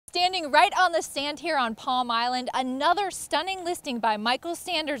standing right on the sand here on Palm Island, another stunning listing by Michael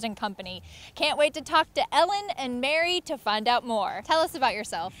Sanders and Company. Can't wait to talk to Ellen and Mary to find out more. Tell us about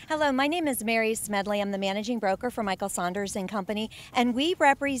yourself. Hello, my name is Mary Smedley. I'm the managing broker for Michael Sanders and Company, and we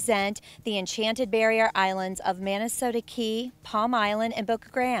represent the Enchanted Barrier Islands of Manasota Key, Palm Island, and Boca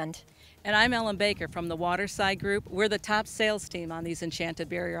Grande. And I'm Ellen Baker from the Waterside Group. We're the top sales team on these Enchanted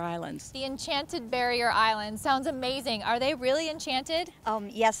Barrier Islands. The Enchanted Barrier Islands sounds amazing. Are they really enchanted?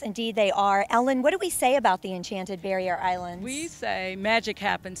 Yes, indeed they are. Ellen, what do we say about the Enchanted Barrier Islands? We say magic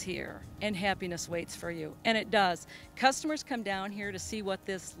happens here and happiness waits for you, and it does. Customers come down here to see what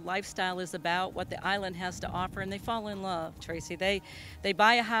this lifestyle is about, what the island has to offer, and they fall in love, Tracy. They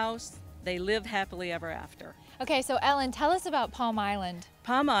buy a house, they live happily ever after. Okay, so Ellen, tell us about Palm Island.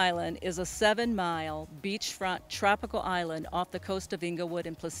 Palm Island is a 7-mile beachfront tropical island off the coast of Inglewood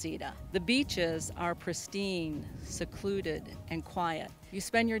and Placida. The beaches are pristine, secluded, and quiet. You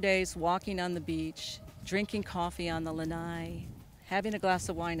spend your days walking on the beach, drinking coffee on the lanai, having a glass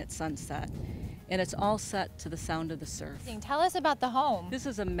of wine at sunset, and it's all set to the sound of the surf. Tell us about the home. This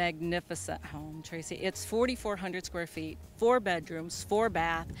is a magnificent home, Tracy. It's 4,400 square feet, 4 bedrooms, 4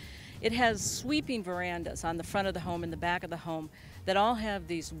 bath. It has sweeping verandas on the front of the home and the back of the home that all have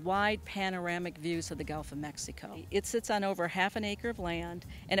these wide panoramic views of the Gulf of Mexico. It sits on over half an acre of land,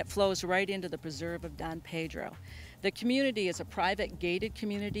 and it flows right into the preserve of Don Pedro. The community is a private gated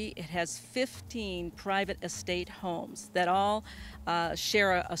community. It has 15 private estate homes that all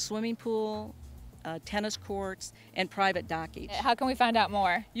share a swimming pool, tennis courts, and private dockage. How can we find out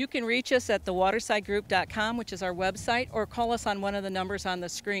more? You can reach us at thewatersidegroup.com, which is our website, or call us on one of the numbers on the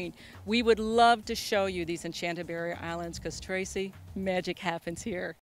screen. We would love to show you these Enchanted Barrier Islands because, Tracy, magic happens here.